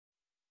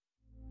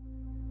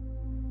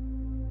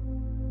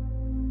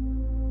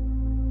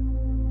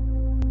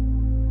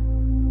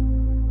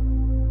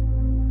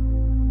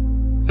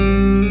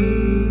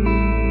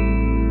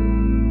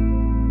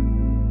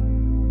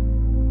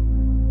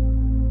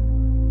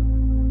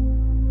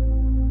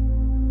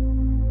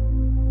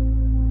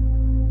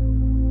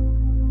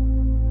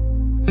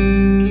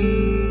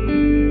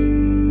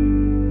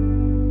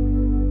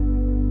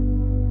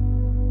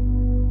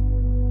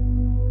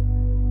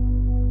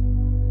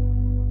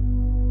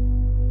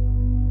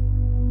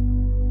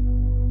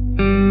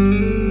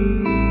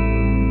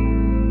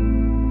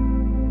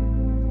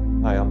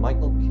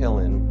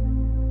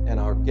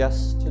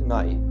guest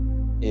tonight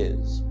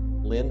is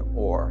Lynn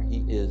Orr.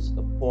 He is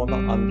the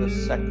former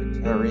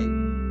Undersecretary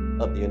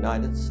of the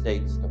United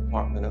States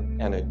Department of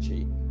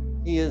Energy.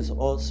 He is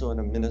also an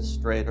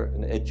administrator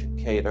and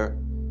educator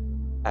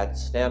at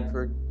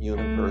Stanford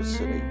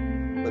University.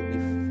 But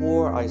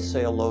before I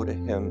say hello to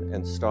him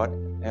and start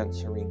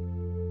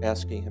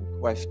asking him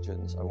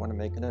questions, I want to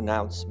make an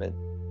announcement.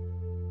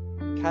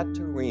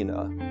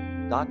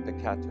 Dr.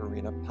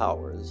 Katerina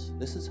Powers,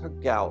 this is her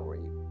gallery,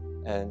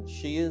 and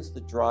she is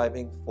the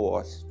driving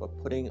force for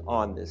putting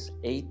on this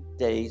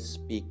 8-day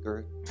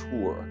speaker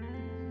tour.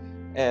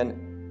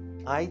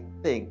 And I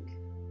think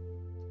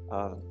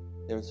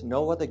there's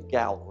no other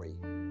gallery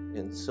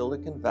in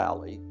Silicon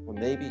Valley, or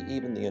maybe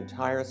even the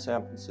entire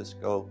San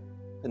Francisco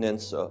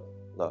Peninsula,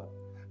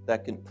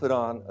 that can put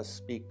on a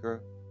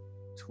speaker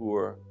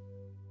tour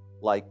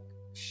like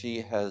she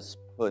has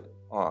put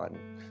on.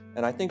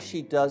 And I think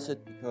she does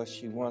it because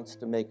she wants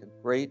to make a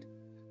great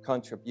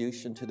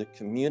contribution to the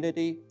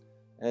community,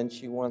 and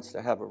she wants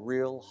to have a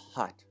real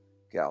hot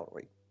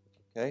gallery,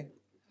 okay?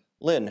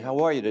 Lynn, how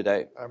are you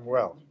today? I'm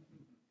well.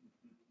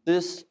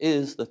 This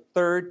is the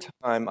third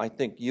time I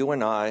think you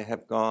and I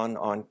have gone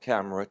on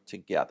camera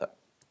together.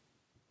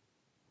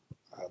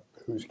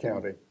 Who's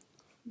counting?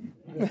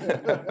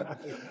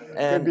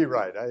 Could be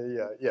right.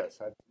 Yes,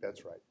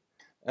 that's right.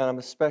 And I'm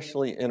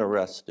especially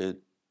interested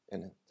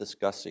in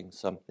discussing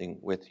something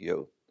with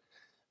you.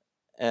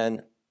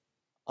 And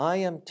I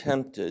am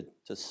tempted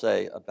to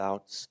say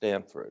about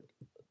Stanford,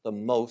 the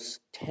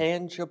most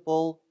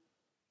tangible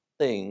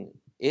thing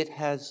it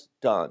has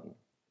done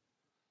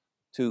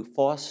to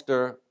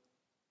foster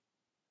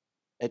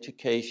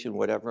education,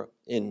 whatever,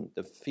 in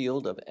the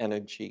field of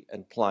energy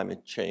and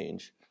climate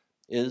change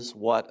is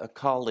what a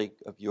colleague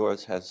of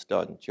yours has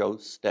done, Joe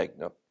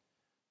Stegner.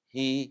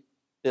 He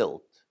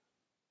built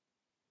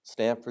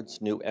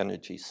Stanford's new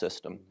energy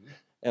system. Mm-hmm.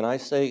 And I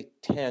say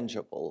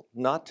tangible,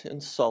 not to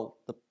insult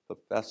the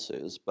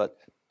professors, but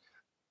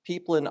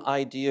people and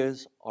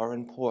ideas are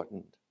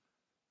important.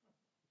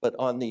 But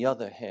on the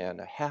other hand,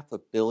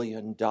 $500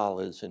 million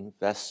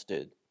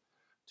invested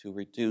to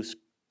reduce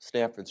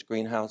Stanford's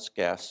greenhouse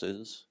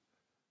gases,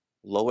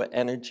 lower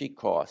energy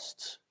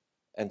costs,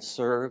 and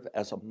serve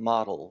as a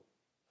model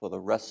for the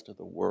rest of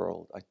the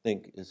world, I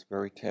think is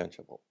very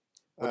tangible.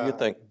 What do you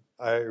think?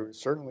 I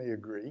certainly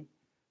agree.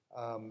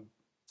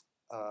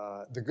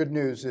 The good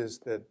news is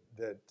that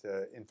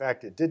in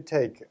fact, it did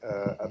take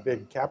a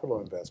big capital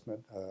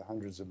investment,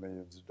 hundreds of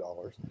millions of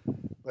dollars,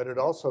 but it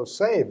also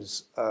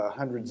saves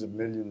hundreds of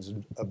millions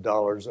of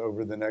dollars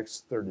over the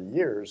next 30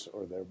 years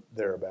or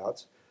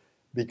thereabouts,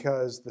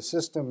 because the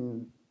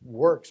system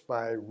works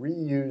by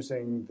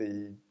reusing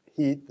the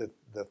heat,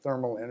 the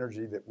thermal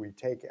energy that we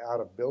take out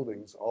of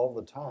buildings all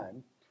the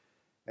time.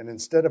 And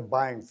instead of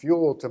buying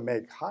fuel to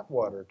make hot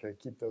water to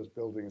keep those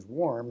buildings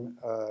warm,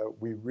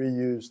 we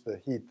reuse the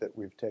heat that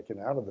we've taken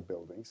out of the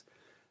buildings.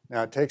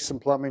 Now, it takes some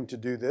plumbing to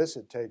do this.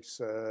 It takes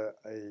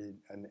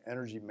an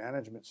energy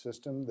management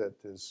system that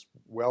is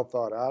well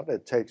thought out.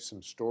 It takes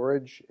some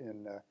storage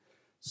in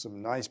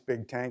some nice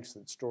big tanks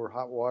that store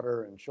hot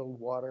water and chilled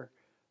water.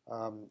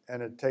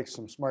 And it takes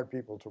some smart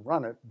people to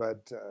run it.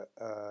 But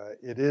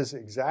it is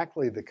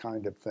exactly the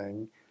kind of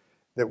thing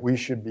that we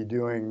should be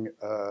doing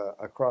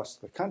across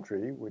the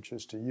country, which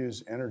is to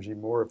use energy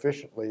more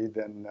efficiently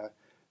than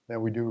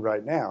we do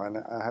right now. And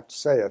I have to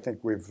say, I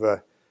think we've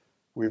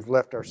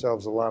left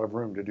ourselves a lot of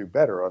room to do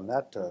better on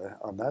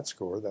that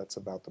score. That's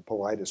about the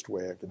politest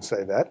way I can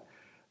say that.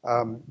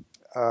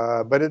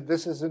 But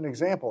this is an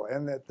example,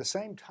 and at the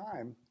same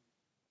time,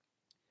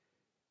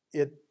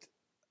 it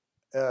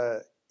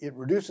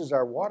reduces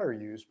our water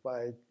use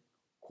by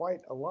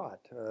quite a lot.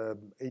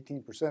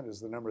 18%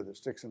 is the number that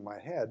sticks in my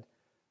head.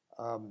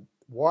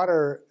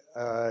 Water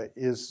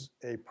is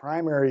a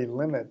primary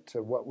limit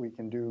to what we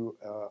can do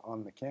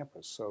on the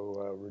campus.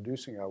 So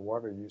reducing our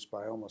water use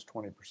by almost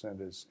 20%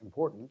 is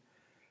important.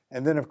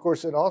 And then, of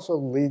course, it also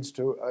leads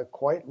to a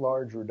quite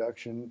large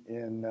reduction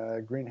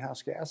in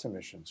greenhouse gas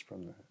emissions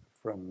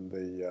from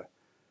the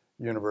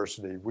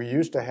university. We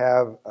used to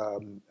have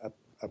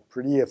a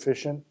pretty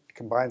efficient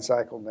combined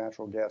cycle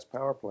natural gas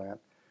power plant,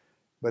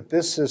 but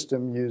this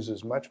system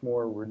uses much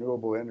more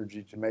renewable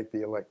energy to make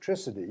the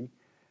electricity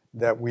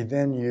that we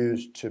then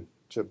use to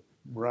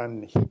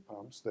run heat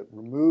pumps that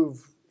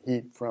remove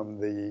heat from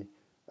the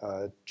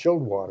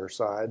chilled water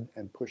side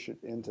and push it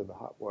into the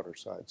hot water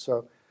side.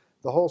 So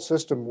the whole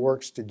system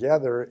works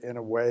together in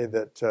a way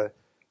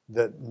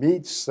that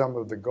meets some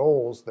of the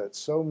goals that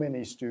so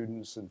many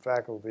students and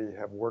faculty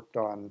have worked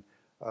on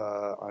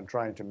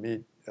trying to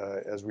meet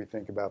as we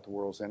think about the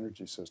world's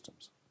energy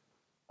systems.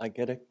 I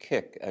get a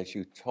kick as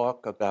you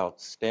talk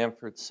about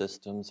Stanford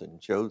systems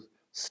and Joe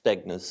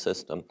Stegner's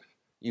system.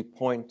 You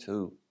point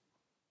to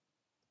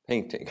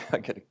painting. I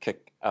get a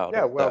kick out of that.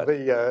 Yeah, well,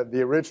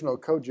 the original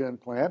cogen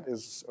plant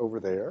is over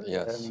there,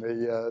 yes. And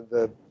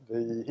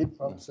the heat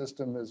pump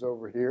system is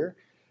over here,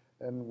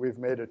 and we've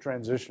made a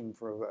transition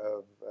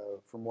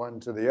from one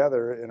to the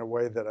other in a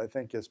way that I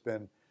think has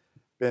been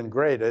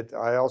great.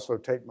 I also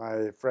take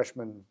my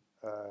freshman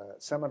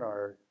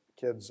seminar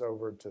kids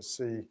over to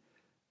see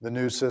the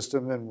new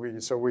system,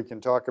 and so we can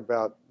talk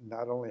about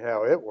not only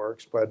how it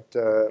works, but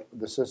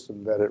the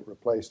system that it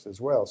replaced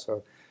as well.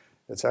 So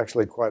it's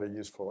actually quite a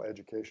useful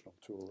educational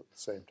tool at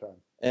the same time.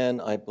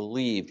 And I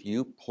believe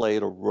you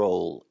played a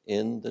role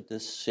in the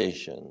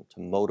decision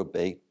to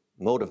motivate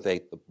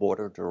the board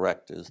of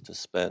directors to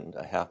spend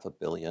 $500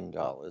 million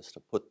to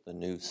put the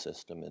new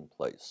system in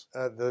place.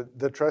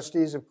 The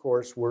trustees, of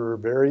course, were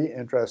very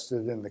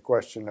interested in the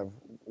question of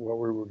what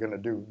we were going to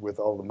do with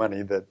all the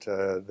money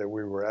that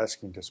we were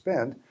asking to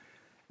spend.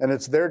 And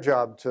it's their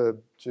job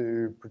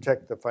to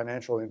protect the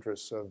financial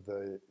interests of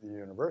the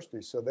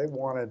university. So they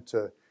wanted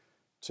to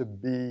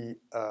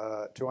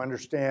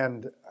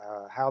understand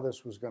how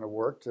this was going to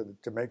work,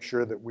 to make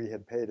sure that we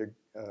had paid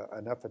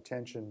enough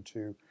attention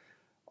to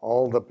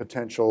all the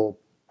potential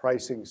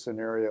pricing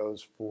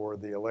scenarios for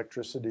the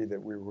electricity that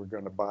we were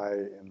going to buy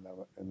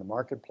in the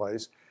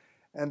marketplace,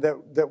 and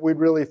that we'd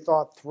really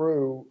thought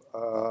through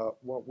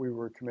what we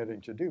were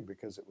committing to do,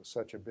 because it was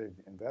such a big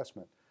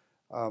investment.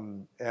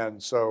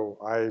 And so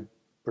I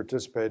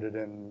participated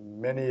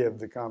in many of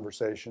the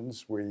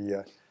conversations.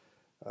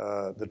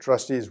 The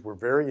trustees were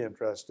very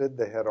interested.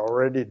 They had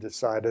already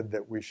decided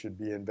that we should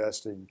be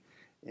investing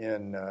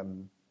in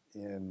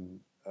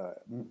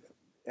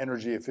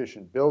energy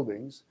efficient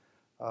buildings,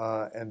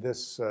 and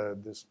this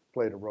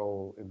played a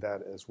role in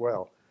that as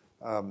well.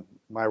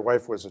 My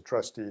wife was a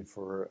trustee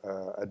for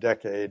a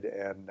decade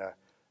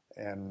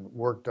and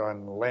worked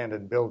on land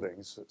and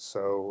buildings,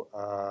 so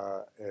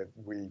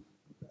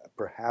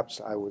perhaps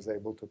I was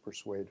able to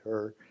persuade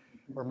her,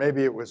 or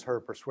maybe it was her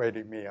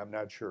persuading me. I'm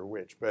not sure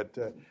which, but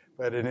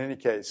in any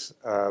case,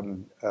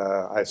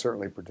 I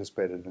certainly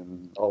participated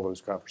in all those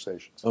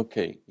conversations.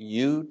 Okay,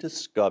 you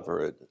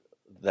discovered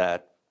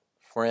that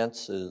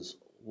France's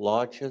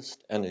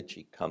largest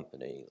energy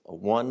company,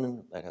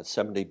 one that has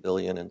 70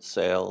 billion in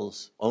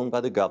sales, owned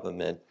by the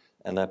government,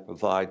 and that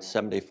provides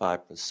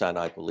 75%,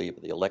 I believe,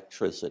 of the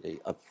electricity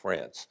of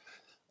France.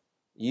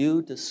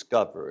 You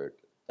discovered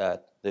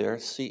that their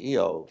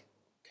CEO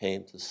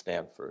came to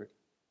Stanford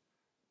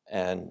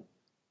and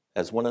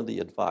as one of the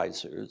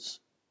advisors,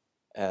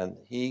 and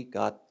he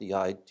got the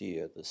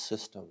idea the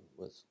system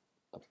was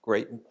of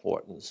great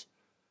importance,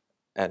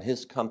 and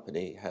his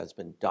company has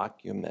been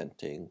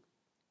documenting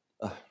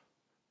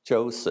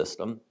Joe's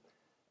system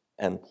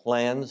and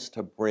plans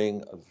to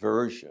bring a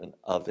version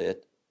of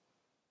it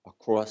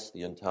across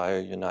the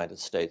entire United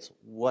States.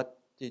 What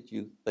did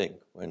you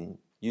think when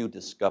you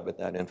discovered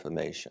that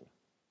information?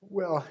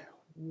 Well,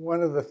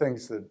 one of the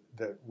things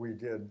that we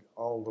did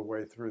all the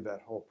way through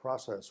that whole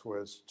process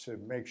was to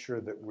make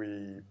sure that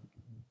we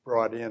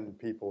brought in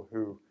people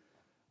who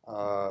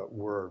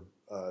were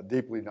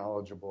deeply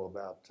knowledgeable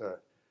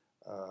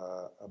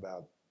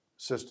about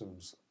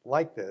systems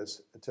like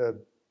this,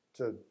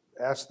 to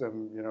ask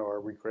them,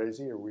 are we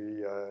crazy? Are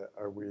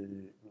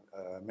we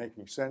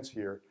making sense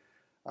here?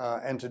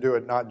 And to do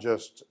it not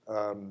just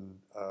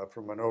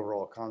from an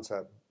overall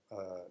concept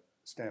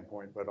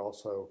standpoint, but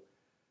also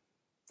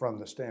from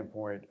the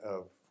standpoint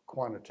of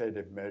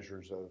quantitative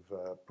measures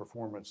of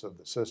performance of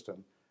the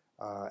system,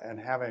 and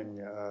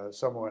having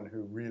someone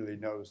who really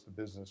knows the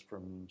business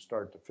from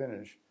start to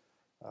finish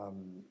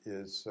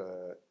is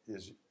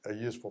a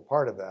useful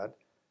part of that.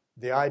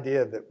 The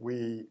idea that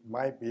we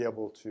might be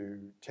able to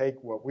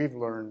take what we've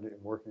learned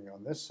in working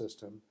on this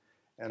system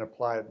and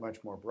apply it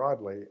much more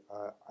broadly,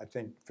 I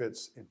think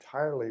fits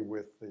entirely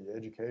with the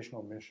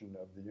educational mission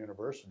of the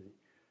university.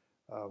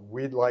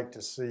 We'd like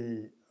to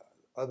see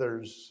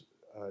others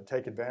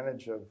take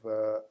advantage of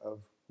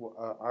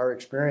our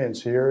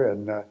experience here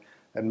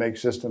and make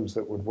systems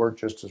that would work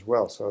just as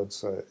well. So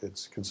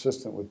it's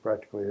consistent with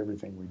practically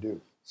everything we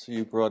do. So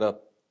you brought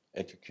up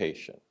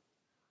education,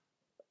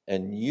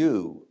 and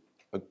you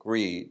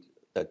agreed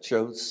that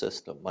Joe's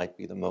system might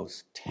be the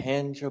most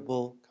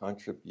tangible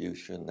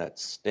contribution that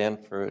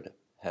Stanford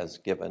has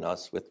given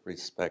us with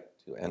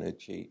respect to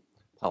energy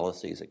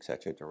policies, et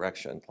cetera,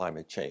 direction,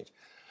 climate change.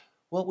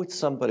 What would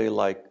somebody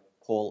like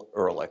Paul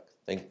Ehrlich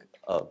think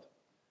of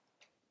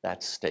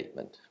that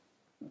statement?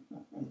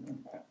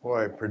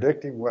 Boy,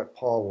 predicting what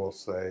Paul will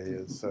say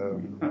is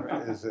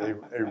a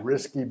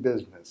risky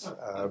business.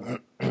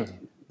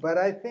 But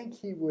I think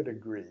he would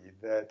agree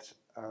that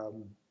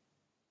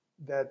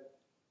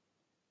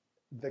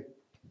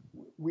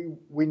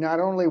we not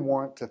only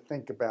want to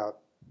think about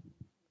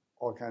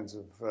all kinds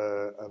of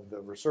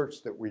the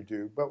research that we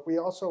do, but we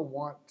also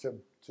want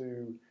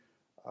to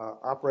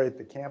operate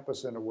the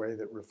campus in a way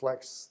that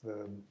reflects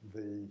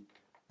the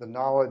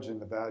knowledge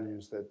and the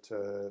values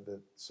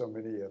that so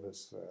many of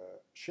us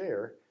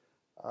share.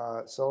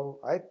 So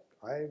I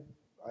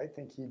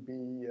think he'd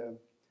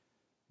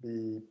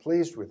be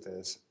pleased with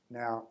this.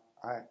 Now,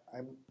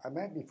 I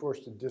might be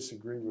forced to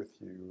disagree with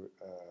you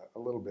a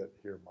little bit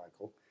here,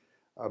 Michael.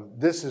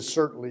 This is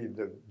certainly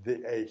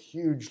a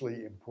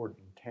hugely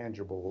important,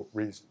 tangible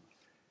reason.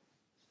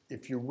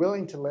 If you're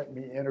willing to let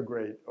me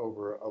integrate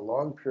over a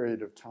long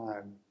period of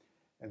time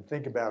and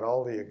think about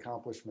all the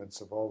accomplishments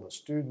of all the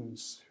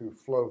students who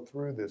flow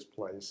through this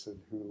place and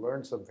who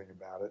learn something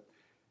about it,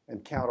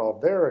 and count all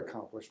their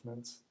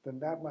accomplishments, then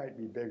that might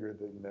be bigger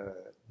than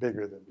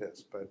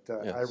this. But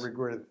Yes.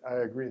 I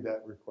agree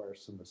that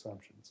requires some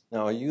assumptions.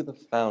 Now, are you the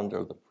founder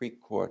of the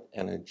Precourt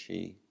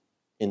Energy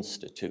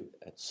Institute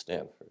at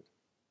Stanford?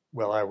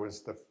 Well, I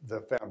was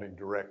the founding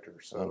director,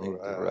 so Founding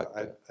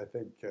director. I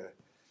think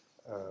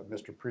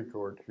Mr.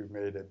 Precourt, who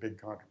made a big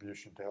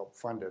contribution to help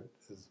fund it,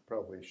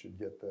 probably should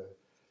get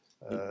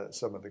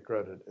some of the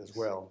credit as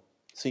well.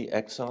 See,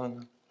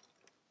 Exxon?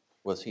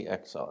 Was he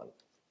Exxon?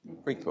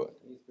 Precourt.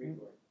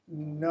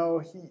 No,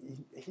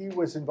 he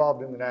was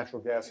involved in the natural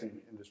gas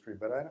industry,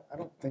 but I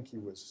don't think he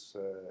was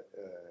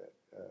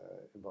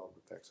involved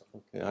with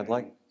Exxon. Okay, I'd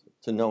like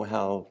to know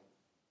how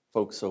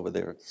folks over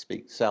there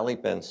speak. Sally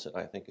Benson,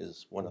 I think,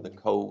 is one of the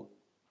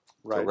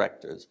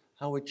co-directors. Right.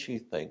 How would she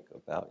think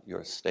about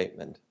your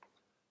statement,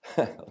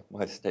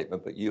 my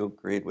statement, but you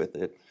agreed with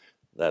it,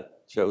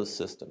 that Joe's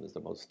system is the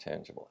most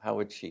tangible? How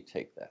would she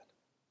take that?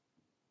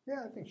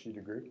 Yeah, I think she'd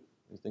agree.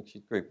 You think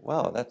she'd agree?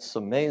 Wow, that's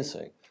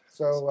amazing.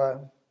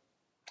 So,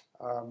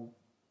 do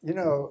you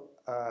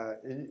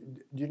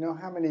know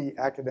how many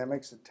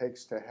academics it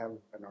takes to have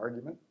an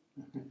argument?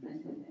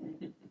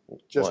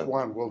 Just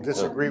one. We'll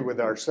disagree with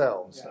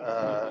ourselves. On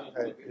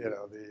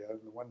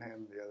the one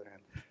hand, the other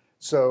hand.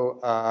 So,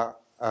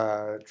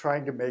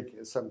 trying to make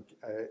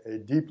a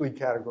deeply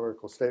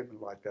categorical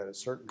statement like that is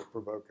certain to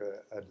provoke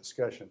a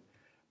discussion.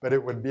 But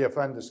it would be a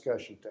fun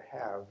discussion to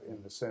have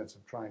in the sense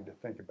of trying to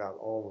think about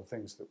all the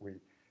things that we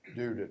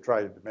do to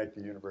try to make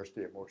the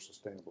university a more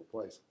sustainable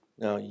place.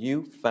 Now,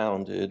 you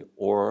founded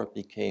or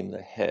became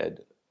the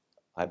head,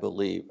 I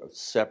believe, of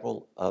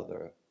several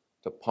other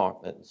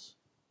departments,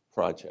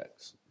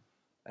 projects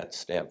at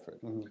Stanford.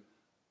 Mm-hmm.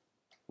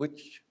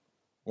 Which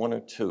one or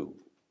two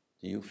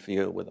do you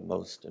feel were the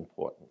most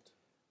important?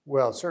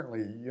 Well,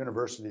 certainly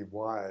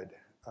university-wide.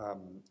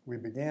 We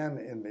began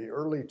in the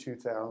early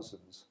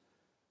 2000s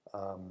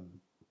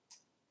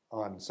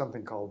on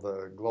something called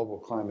the Global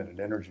Climate and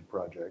Energy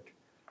Project.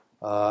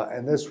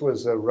 And this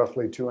was a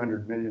roughly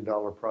 $200 million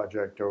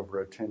project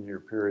over a 10-year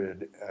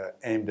period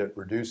aimed at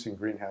reducing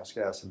greenhouse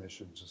gas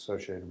emissions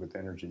associated with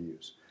energy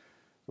use.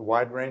 A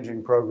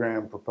wide-ranging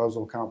program,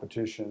 proposal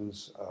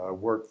competitions,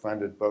 work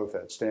funded both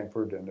at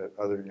Stanford and at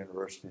other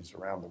universities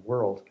around the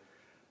world.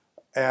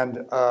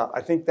 And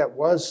I think that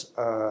was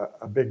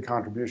a big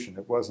contribution.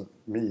 It wasn't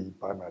me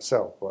by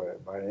myself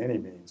by any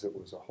means. It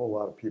was a whole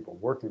lot of people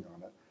working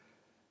on it.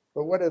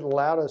 But what it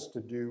allowed us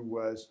to do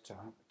was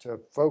to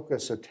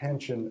focus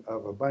attention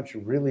of a bunch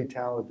of really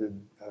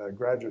talented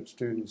graduate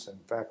students and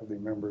faculty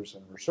members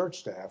and research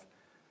staff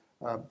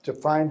to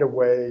find a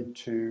way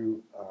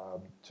to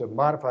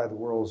modify the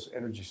world's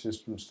energy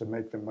systems to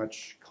make them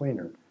much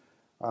cleaner.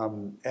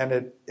 And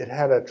it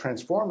had a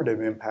transformative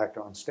impact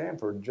on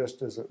Stanford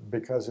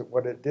because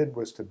what it did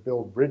was to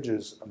build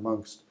bridges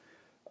amongst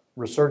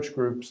research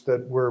groups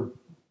that were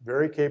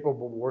very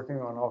capable of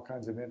working on all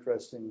kinds of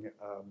interesting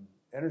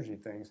energy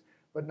things,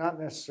 but not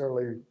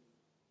necessarily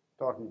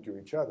talking to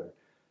each other.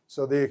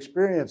 So the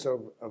experience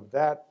of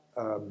that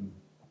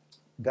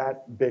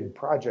big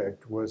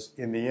project was,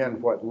 in the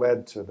end, what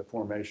led to the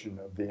formation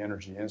of the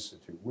Energy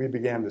Institute. We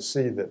began to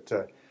see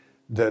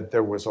that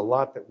there was a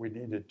lot that we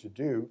needed to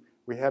do.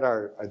 We had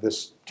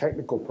this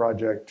technical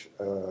project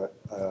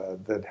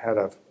that had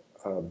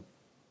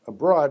a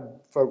broad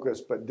focus,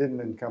 but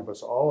didn't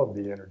encompass all of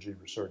the energy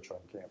research on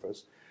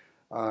campus.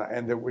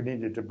 And that we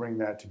needed to bring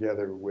that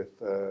together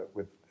with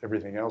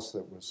everything else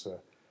that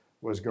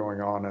was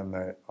going on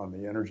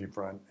the energy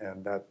front,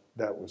 and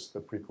that was the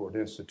Precourt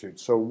Institute.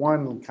 So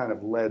one kind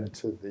of led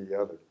to the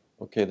other.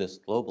 Okay, this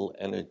Global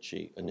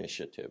Energy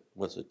Initiative,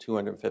 was it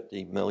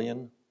 250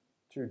 million?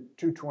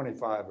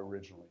 225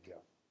 originally,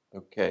 yeah.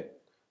 Okay.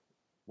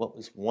 What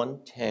was one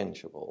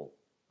tangible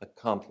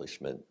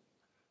accomplishment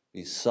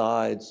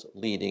besides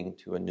leading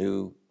to a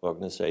new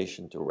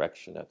organization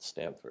direction at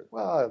Stanford?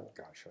 Well,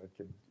 gosh,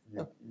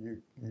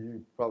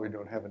 you probably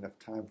don't have enough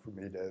time for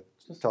me to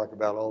talk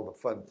about all the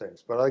fun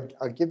things, but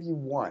I'll give you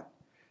one,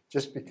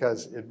 just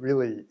because it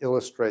really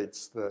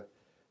illustrates the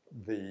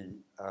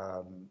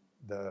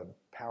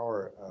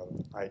power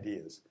of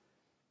ideas.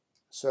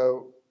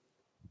 So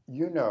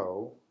you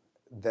know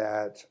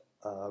that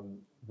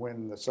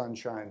when the sun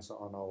shines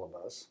on all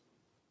of us,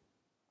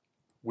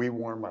 we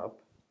warm up.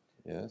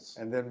 Yes.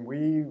 And then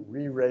we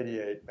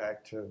re-radiate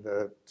back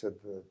to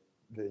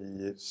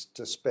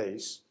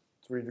space,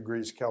 3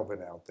 degrees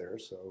Kelvin out there.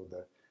 So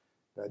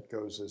that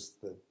goes as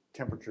the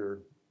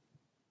temperature.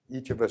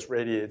 Each of us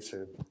radiates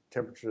a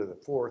temperature of the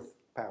 4th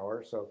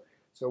power.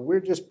 So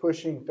we're just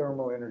pushing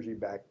thermal energy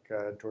back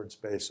towards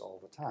space all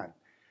the time.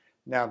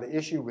 Now, the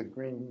issue with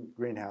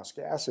greenhouse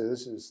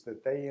gases is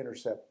that they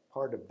intercept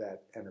part of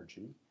that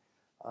energy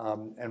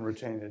and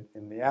retain it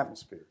in the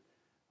atmosphere.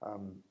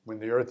 When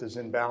the Earth is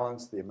in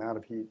balance, the amount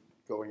of heat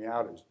going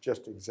out is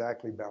just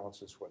exactly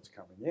balances what's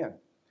coming in.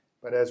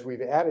 But as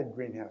we've added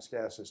greenhouse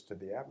gases to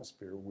the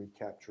atmosphere, we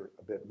capture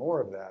a bit more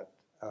of that,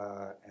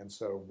 and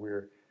so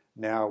we're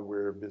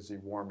busy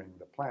warming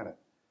the planet.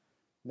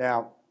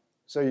 Now,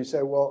 so you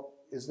say, well,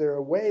 is there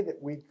a way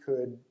that we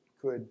could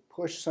could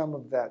push some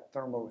of that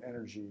thermal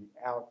energy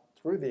out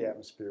through the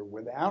atmosphere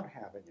without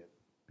having it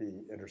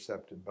be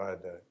intercepted by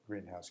the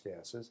greenhouse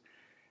gases?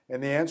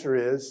 And the answer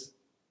is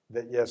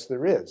that yes,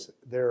 there is.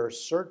 There are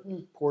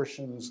certain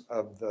portions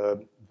of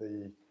the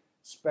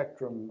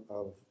spectrum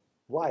of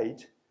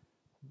light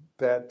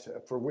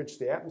that for which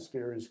the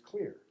atmosphere is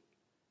clear.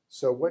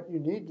 So what you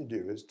need to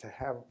do is to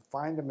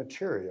find a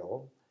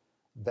material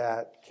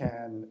that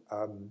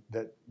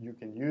that you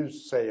can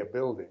use, say, a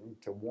building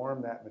to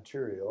warm that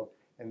material,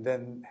 and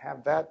then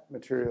have that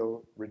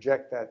material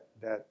reject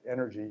that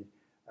energy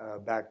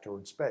back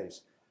towards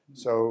space.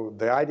 So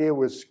the idea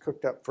was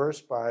cooked up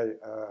first by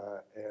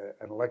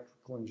an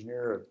electrical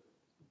engineer,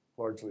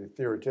 largely a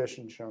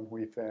theoretician,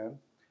 Xianghui Fan.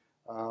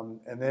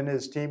 And then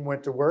his team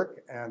went to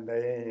work, and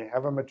they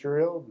have a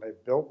material. They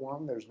built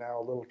one. There's now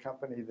a little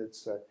company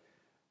that's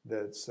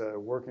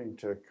working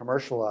to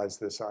commercialize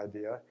this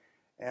idea.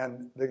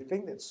 And the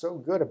thing that's so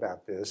good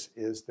about this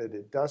is that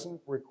it doesn't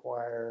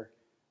require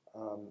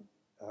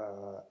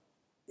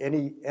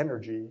any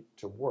energy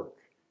to work.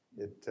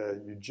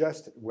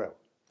 Well,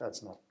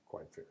 that's not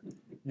quite fair.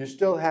 You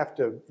still have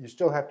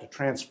to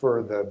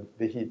transfer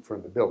the heat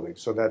from the building.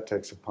 So that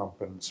takes a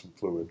pump and some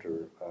fluid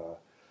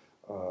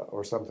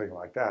or something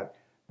like that.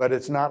 But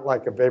it's not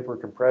like a vapor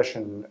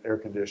compression air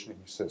conditioning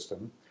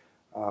system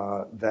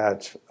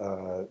that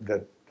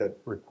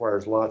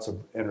requires lots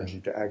of energy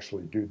to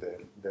actually do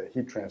the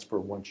heat transfer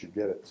once you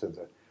get it to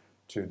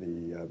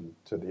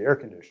the air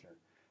conditioner.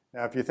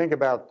 Now, if you think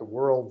about the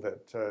world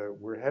that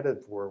we're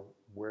headed for,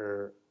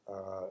 where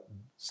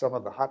some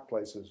of the hot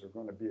places are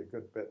going to be a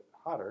good bit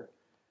hotter,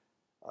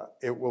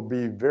 it will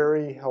be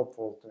very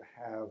helpful to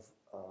have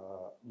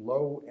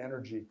low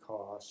energy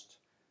cost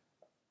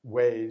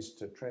ways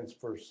to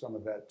transfer some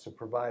of that to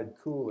provide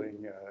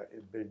cooling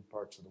in big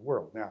parts of the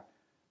world. Now,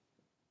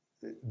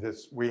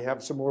 we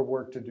have some more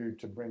work to do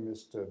to bring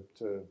this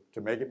to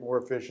make it more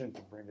efficient,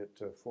 to bring it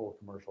to full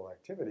commercial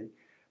activity.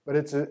 But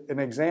it's an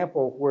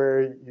example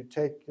where you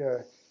take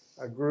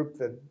a group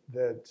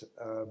that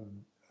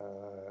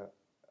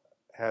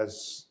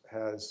has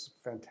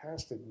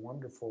fantastic,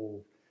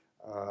 wonderful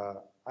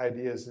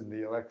ideas in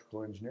the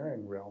electrical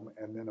engineering realm,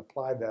 and then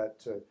apply that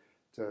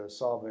to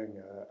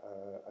solving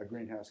a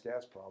greenhouse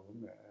gas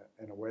problem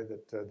in a way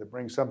that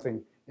brings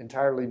something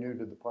entirely new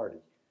to the party.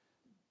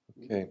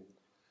 Okay.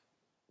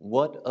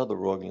 What other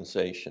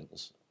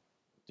organizations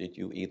did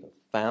you either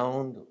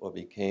found or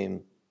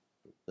became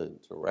the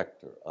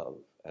director of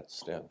at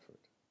Stanford?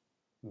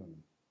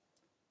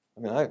 I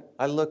mean,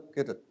 I look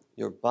at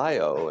your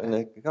bio,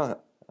 and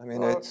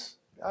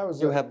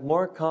you have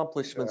more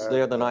accomplishments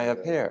there than I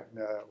have here.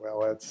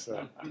 Well,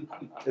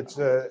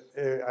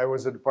 I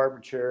was a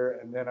department chair,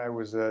 and then I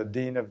was a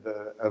dean of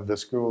the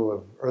School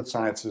of Earth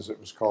Sciences. It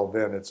was called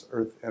then. It's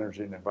Earth,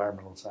 Energy, and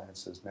Environmental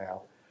Sciences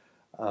now.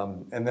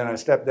 And then I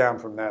stepped down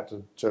from that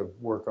to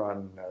work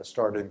on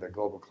starting the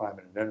Global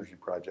Climate and Energy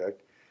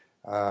Project.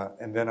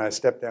 And then I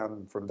stepped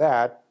down from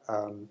that.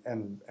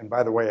 And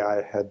by the way,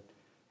 I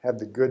had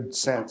the good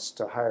sense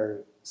to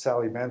hire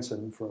Sally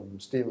Benson from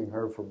stealing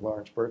her from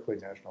Lawrence Berkeley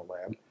National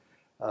Lab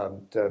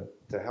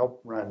to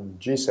help run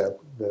GCEP,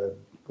 the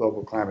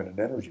Global Climate and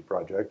Energy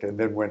Project. And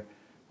then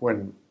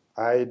when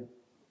I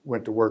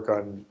went to work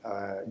on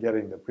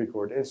getting the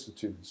Precourt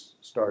Institutes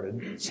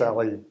started,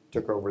 Sally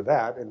took over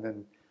that. And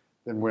then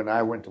when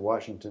I went to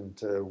Washington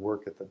to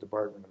work at the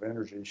Department of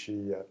Energy,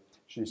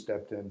 she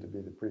stepped in to be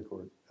the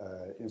Precourt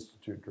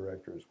Institute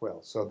director as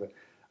well. So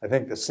I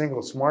think the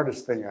single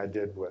smartest thing I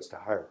did was to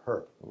hire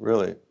her.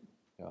 Really?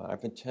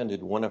 I've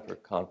attended one of her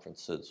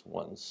conferences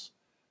once,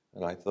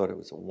 and I thought it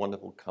was a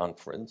wonderful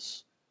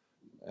conference,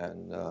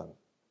 and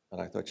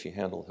I thought she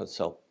handled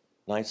herself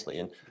nicely.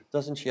 And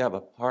doesn't she have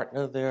a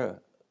partner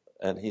there,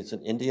 and he's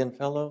an Indian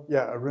fellow?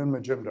 Yeah, Arun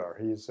Majumdar.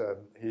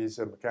 He's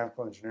a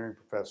mechanical engineering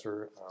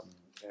professor,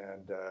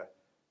 and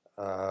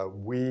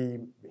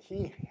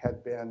he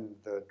had been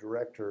the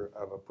director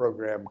of a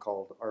program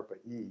called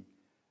ARPA-E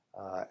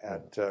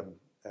at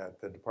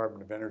the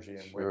Department of Energy,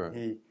 and Sure. when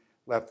he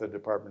left the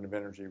Department of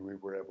Energy, we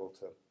were able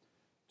to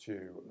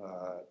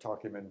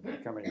talk him into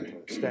coming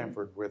to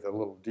Stanford with a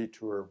little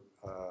detour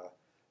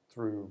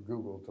through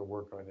Google to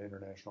work on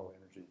international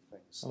energy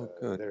things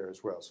there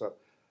as well.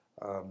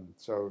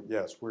 So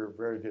yes, we're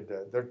very good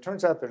at that. It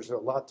turns out there's a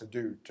lot to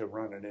do to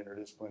run an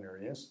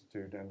interdisciplinary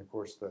institute, and of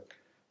course the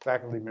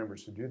faculty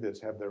members who do this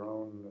have their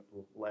own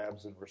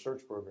labs and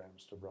research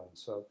programs to run.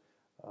 So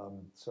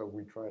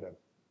we try to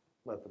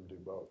let them do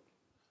both.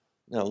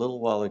 Now, a little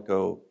while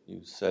ago,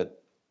 you said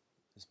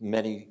there's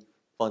many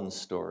fun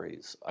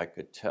stories I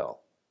could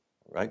tell,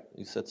 right?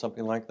 You said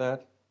something like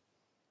that?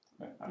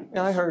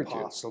 Yeah, I heard you.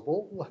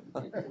 Possible.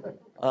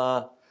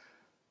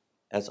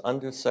 As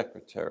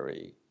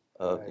Undersecretary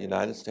of the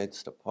United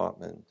States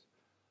Department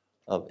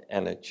of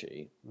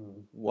Energy,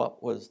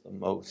 what was the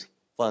most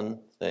fun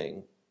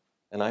thing?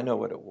 And I know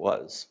what it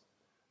was.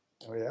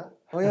 Oh, yeah?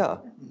 Oh, yeah,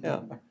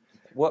 yeah.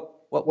 What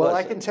well, was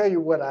I can tell you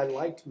what I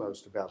liked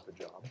most about the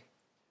job.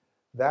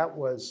 that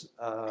was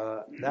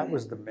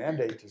the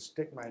mandate to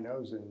stick my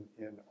nose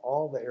in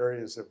all the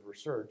areas of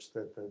research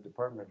that the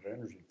Department of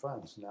Energy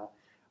funds. Now,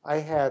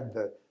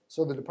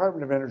 so the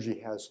Department of Energy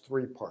has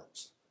three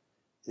parts.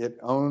 It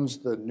owns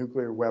the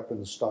nuclear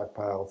weapons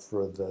stockpile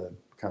for the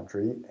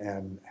country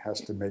and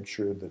has to make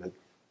sure that it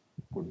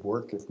would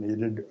work if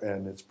needed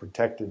and it's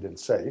protected and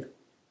safe.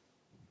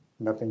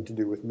 Nothing to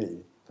do with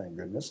me, thank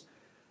goodness.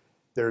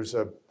 There's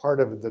a part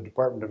of the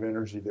Department of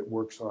Energy that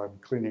works on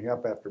cleaning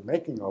up after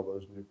making all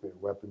those nuclear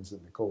weapons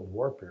in the Cold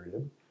War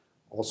period,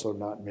 also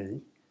not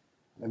me.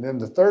 And then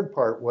the third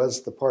part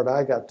was the part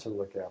I got to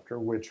look after,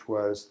 which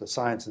was the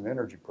science and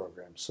energy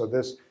program. So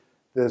this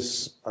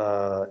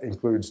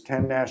includes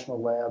 10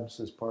 national labs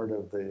as part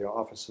of the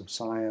Office of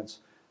Science,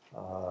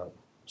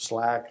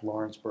 SLAC,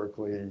 Lawrence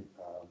Berkeley,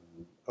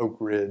 Oak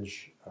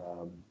Ridge,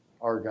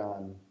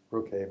 Argonne,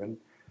 Brookhaven,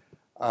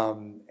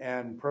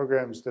 and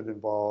programs that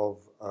involve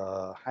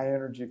high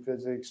energy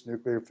physics,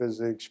 nuclear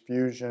physics,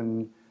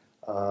 fusion,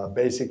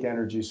 basic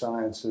energy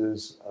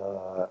sciences,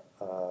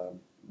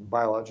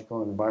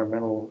 biological and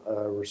environmental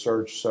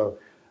research. So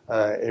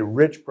a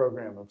rich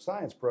program of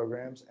science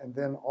programs, and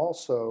then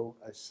also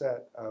a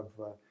set of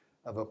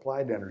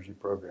applied energy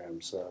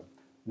programs,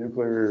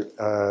 nuclear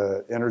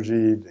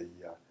energy, the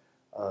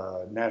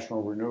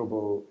National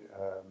Renewable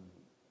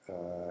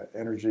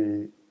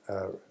Energy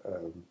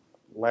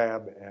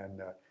Lab,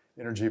 and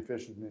energy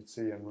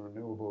efficiency and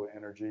renewable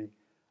energy,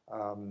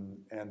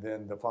 and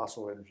then the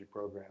fossil energy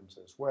programs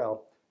as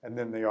well, and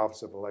then the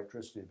Office of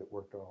Electricity that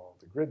worked on all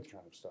the grid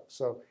kind of stuff.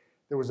 So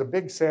there was a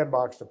big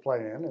sandbox to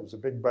play in. It was a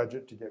big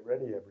budget to get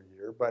ready every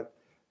year, but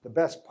the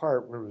best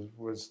part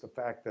was the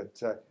fact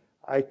that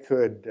I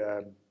could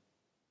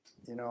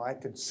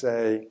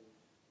say,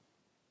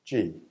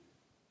 gee,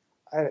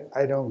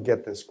 I don't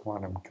get this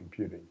quantum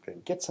computing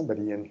thing. Get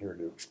somebody in here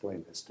to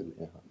explain this to me.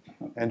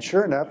 Yeah. And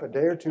sure enough, a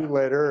day or two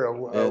later,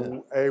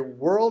 a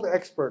world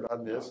expert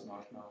on this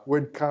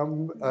would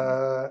come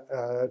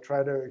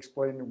try to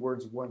explain in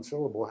words of one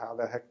syllable how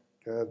the heck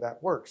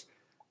that works.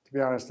 To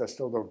be honest, I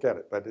still don't get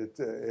it, but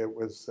it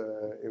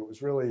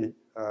was really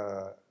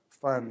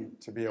fun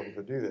to be able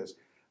to do this.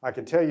 I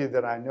can tell you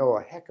that I know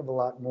a heck of a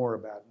lot more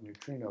about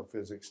neutrino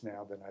physics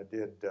now than I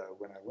did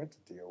when I went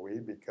to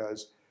DOE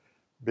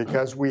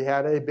because we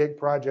had a big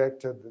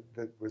project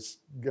that was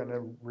going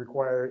to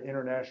require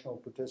international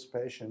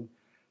participation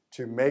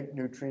to make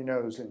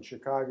neutrinos in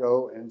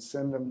Chicago and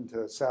send them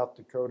to South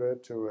Dakota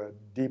to a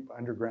deep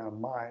underground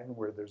mine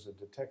where there's a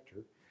detector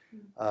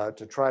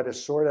to try to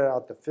sort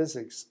out the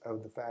physics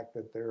of the fact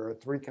that there are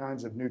three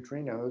kinds of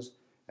neutrinos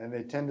and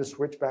they tend to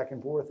switch back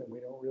and forth, and we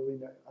don't really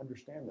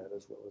understand that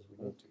as well as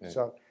we need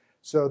to.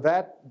 So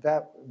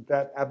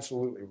that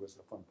absolutely was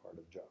the fun part of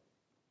the job.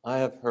 I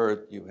have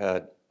heard you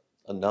had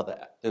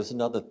there's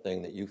another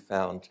thing that you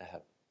found to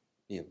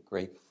be of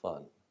great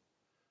fun.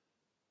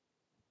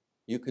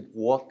 You could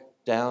walk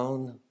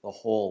down the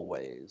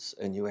hallways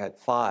and you had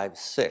 5,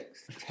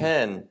 6,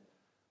 10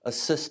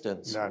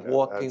 assistants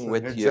walking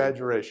with you. That's an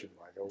exaggeration,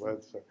 Michael.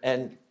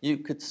 And you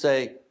could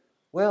say,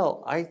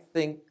 well, I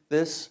think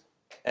this,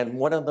 and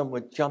one of them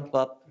would jump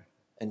up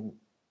and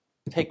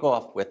take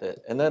off with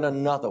it, and then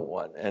another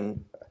one,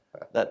 and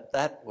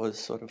that was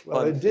sort of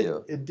fun for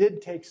you. It did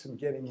take some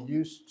getting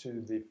used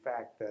to the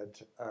fact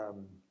that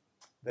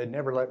they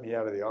never let me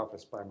out of the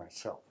office by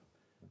myself.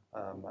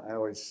 I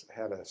always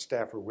had a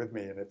staffer with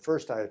me, and at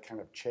first I kind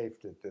of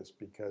chafed at this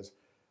because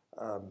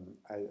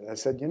I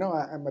said,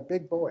 I'm a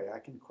big boy. I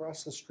can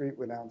cross the street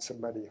without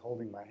somebody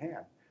holding my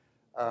hand.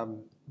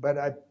 But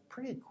I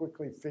pretty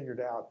quickly figured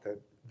out that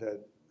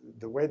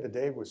the way the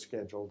day was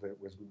scheduled, it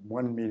was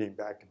one meeting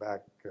back to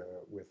back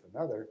with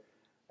another,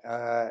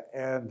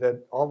 and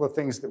that all the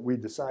things that we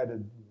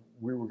decided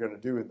we were going to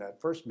do in that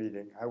first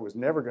meeting, I was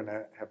never going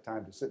to have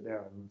time to sit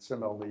down and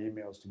send all the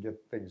emails to get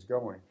things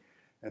going.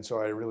 And so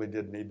I really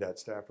did need that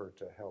staffer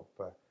to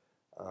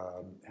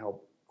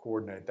help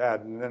coordinate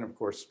that. And then, of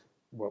course,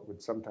 what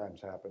would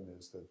sometimes happen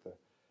is that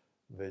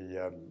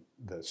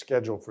the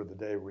schedule for the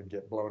day would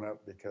get blown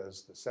up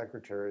because the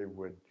secretary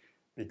would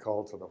be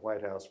called to the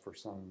White House for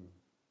some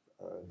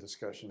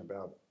discussion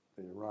about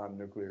the Iran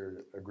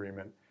nuclear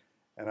agreement.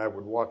 And I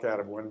would walk out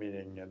of one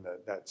meeting, and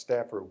that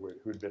staffer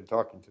who'd been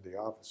talking to the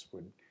office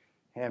would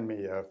hand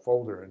me a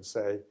folder and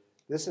say,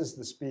 this is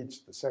the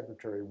speech the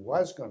secretary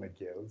was going to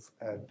give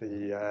at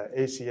the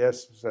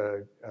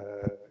ACS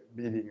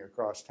meeting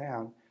across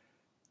town.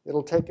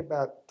 It'll take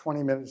about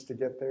 20 minutes to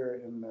get there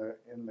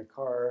in the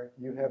car.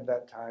 You have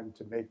that time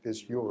to make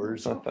this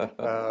yours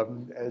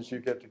as you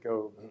get to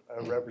go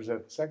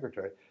represent the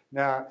secretary.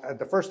 Now,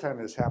 the first time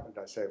this happened,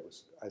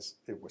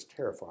 it was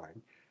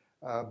terrifying.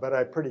 But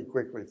I pretty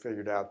quickly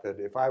figured out that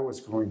if I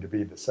was going to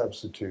be the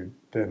substitute,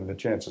 then the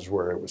chances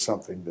were it was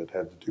something that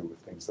had to do with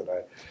things that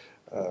I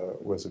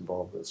was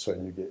involved with. So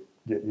you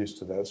get used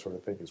to that sort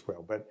of thing as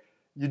well. But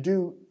you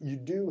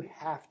do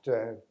have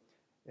to,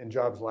 in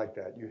jobs like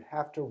that, you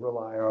have to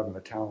rely on the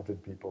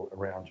talented people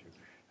around you.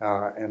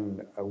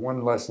 And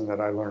one lesson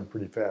that I learned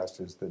pretty fast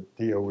is that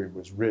DOE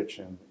was rich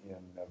in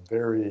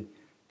very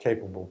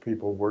capable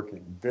people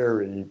working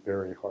very,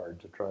 very hard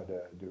to try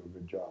to do a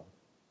good job.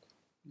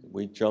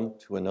 We jump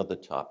to another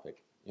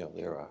topic. You know,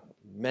 there are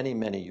many,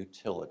 many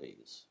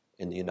utilities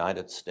in the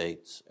United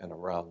States and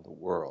around the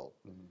world.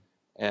 Mm-hmm.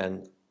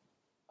 And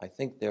I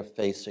think they're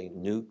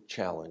facing new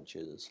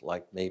challenges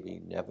like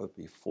maybe never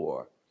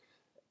before.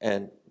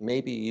 And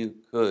maybe you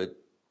could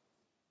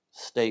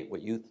state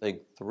what you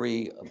think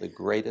 3 of the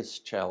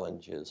greatest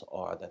challenges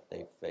are that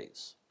they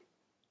face.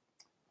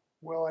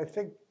 Well, I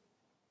think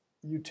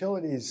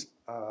utilities,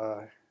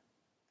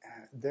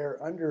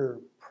 they're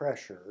under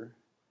pressure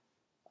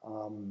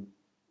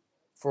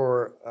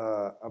for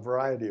a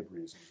variety of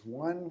reasons.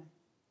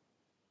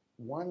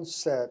 One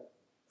set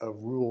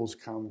of rules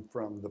come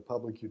from the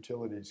Public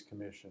Utilities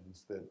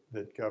Commissions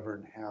that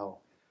govern how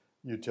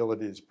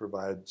utilities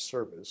provide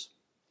service.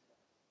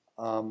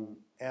 And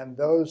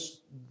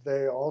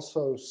they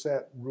also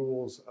set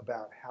rules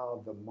about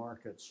how the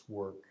markets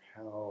work,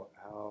 and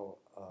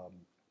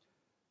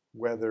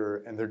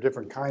there are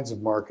different kinds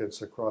of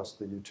markets across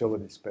the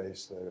utility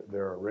space.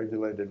 There are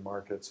regulated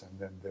markets, and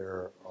then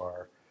there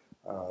are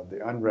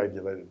the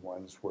unregulated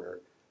ones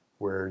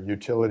where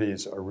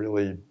utilities are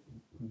really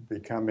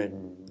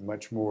becoming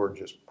much more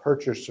just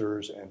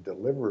purchasers and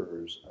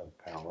deliverers of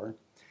power.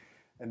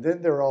 And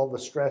then there are all the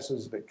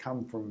stresses that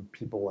come from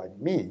people like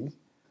me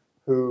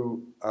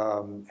who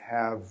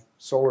have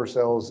solar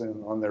cells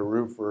on their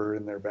roof or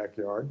in their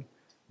backyard.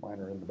 Mine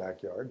are in the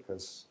backyard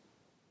because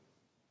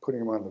putting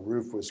them on the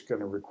roof was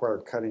going to require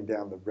cutting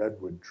down the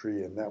redwood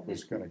tree, and that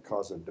was going to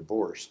cause a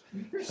divorce.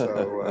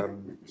 So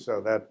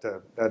that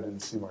didn't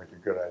seem like a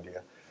good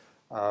idea.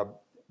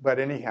 But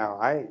anyhow,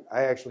 I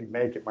actually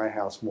make at my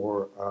house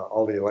more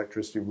all the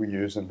electricity we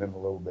use, and then a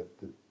little bit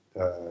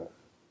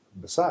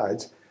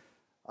besides.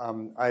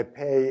 I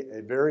pay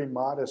a very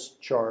modest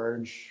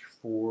charge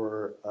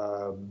for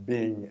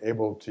being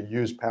able to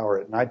use power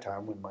at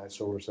nighttime when my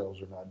solar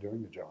cells are not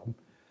doing the job.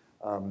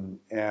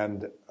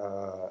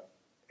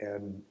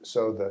 And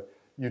so the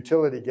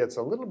utility gets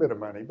a little bit of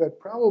money,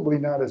 but probably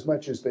not as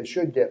much as they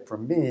should get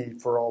from me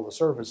for all the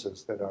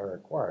services that I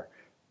require.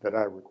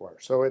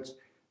 So it's,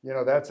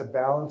 that's a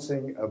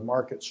balancing of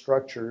market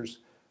structures.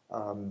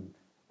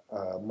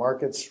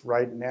 Markets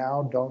right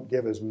now don't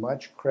give as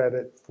much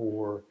credit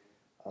for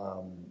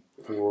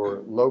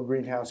low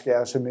greenhouse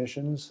gas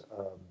emissions.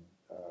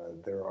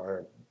 There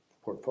are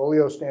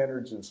portfolio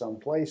standards in some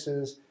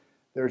places.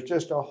 There's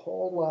just a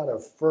whole lot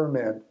of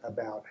ferment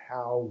about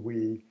how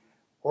we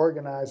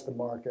organize the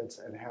markets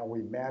and how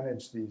we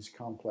manage these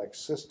complex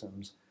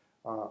systems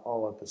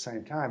all at the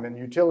same time. And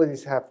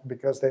utilities have,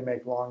 because they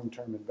make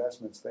long-term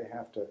investments, they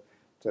have to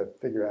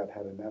figure out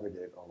how to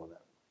navigate all of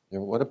that.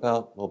 And what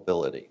about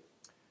mobility?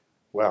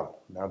 Well,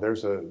 now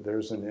there's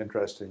an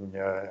interesting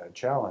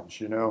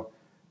challenge.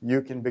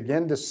 You can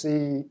begin to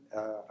see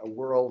a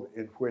world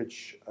in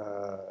which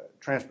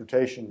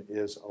transportation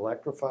is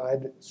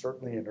electrified,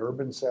 certainly in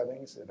urban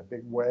settings in a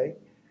big way.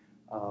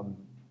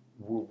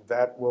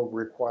 That will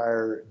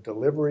require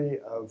delivery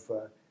of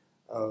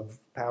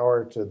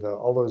power to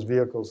all those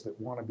vehicles that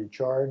want to be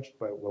charged,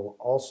 but will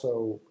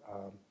also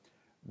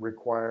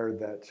require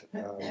that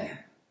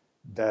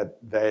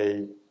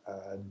they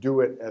do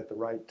it at the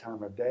right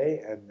time of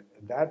day, and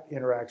that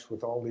interacts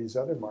with all these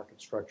other market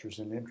structures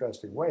in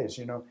interesting ways.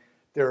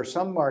 There are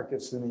some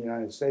markets in the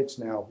United States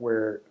now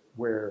where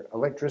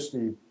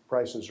electricity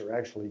prices are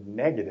actually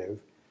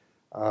negative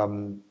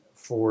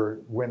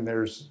for when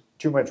there's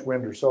too much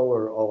wind or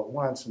solar all at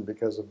once, and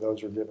because of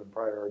those are given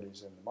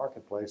priorities in the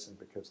marketplace, and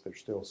because there's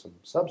still some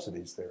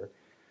subsidies there.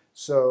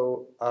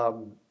 So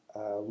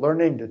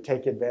learning to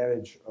take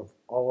advantage of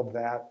all of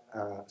that,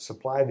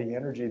 supply the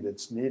energy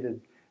that's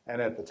needed,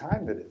 and at the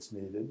time that it's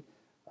needed,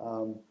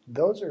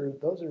 those are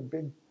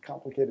big,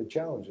 complicated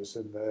challenges,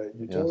 and the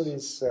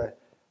utilities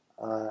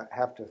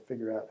have to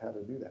figure out how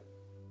to do that.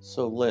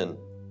 So Lynn,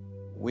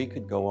 we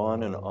could go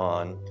on and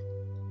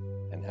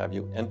have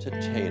you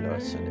entertain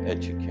us and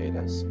educate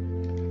us,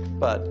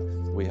 but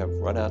we have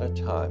run out of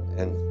time.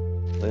 And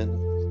Lynn,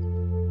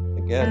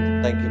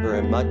 again, thank you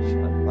very much.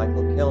 I'm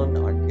Michael Killen.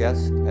 Our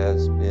guest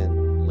has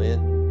been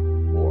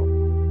Lynn Orr.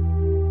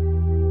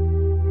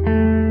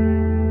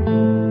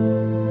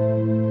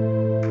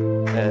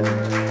 And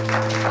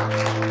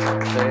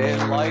they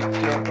liked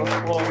your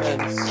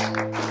performance.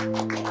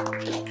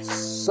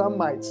 Some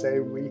might say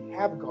we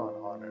have gone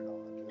on and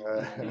on.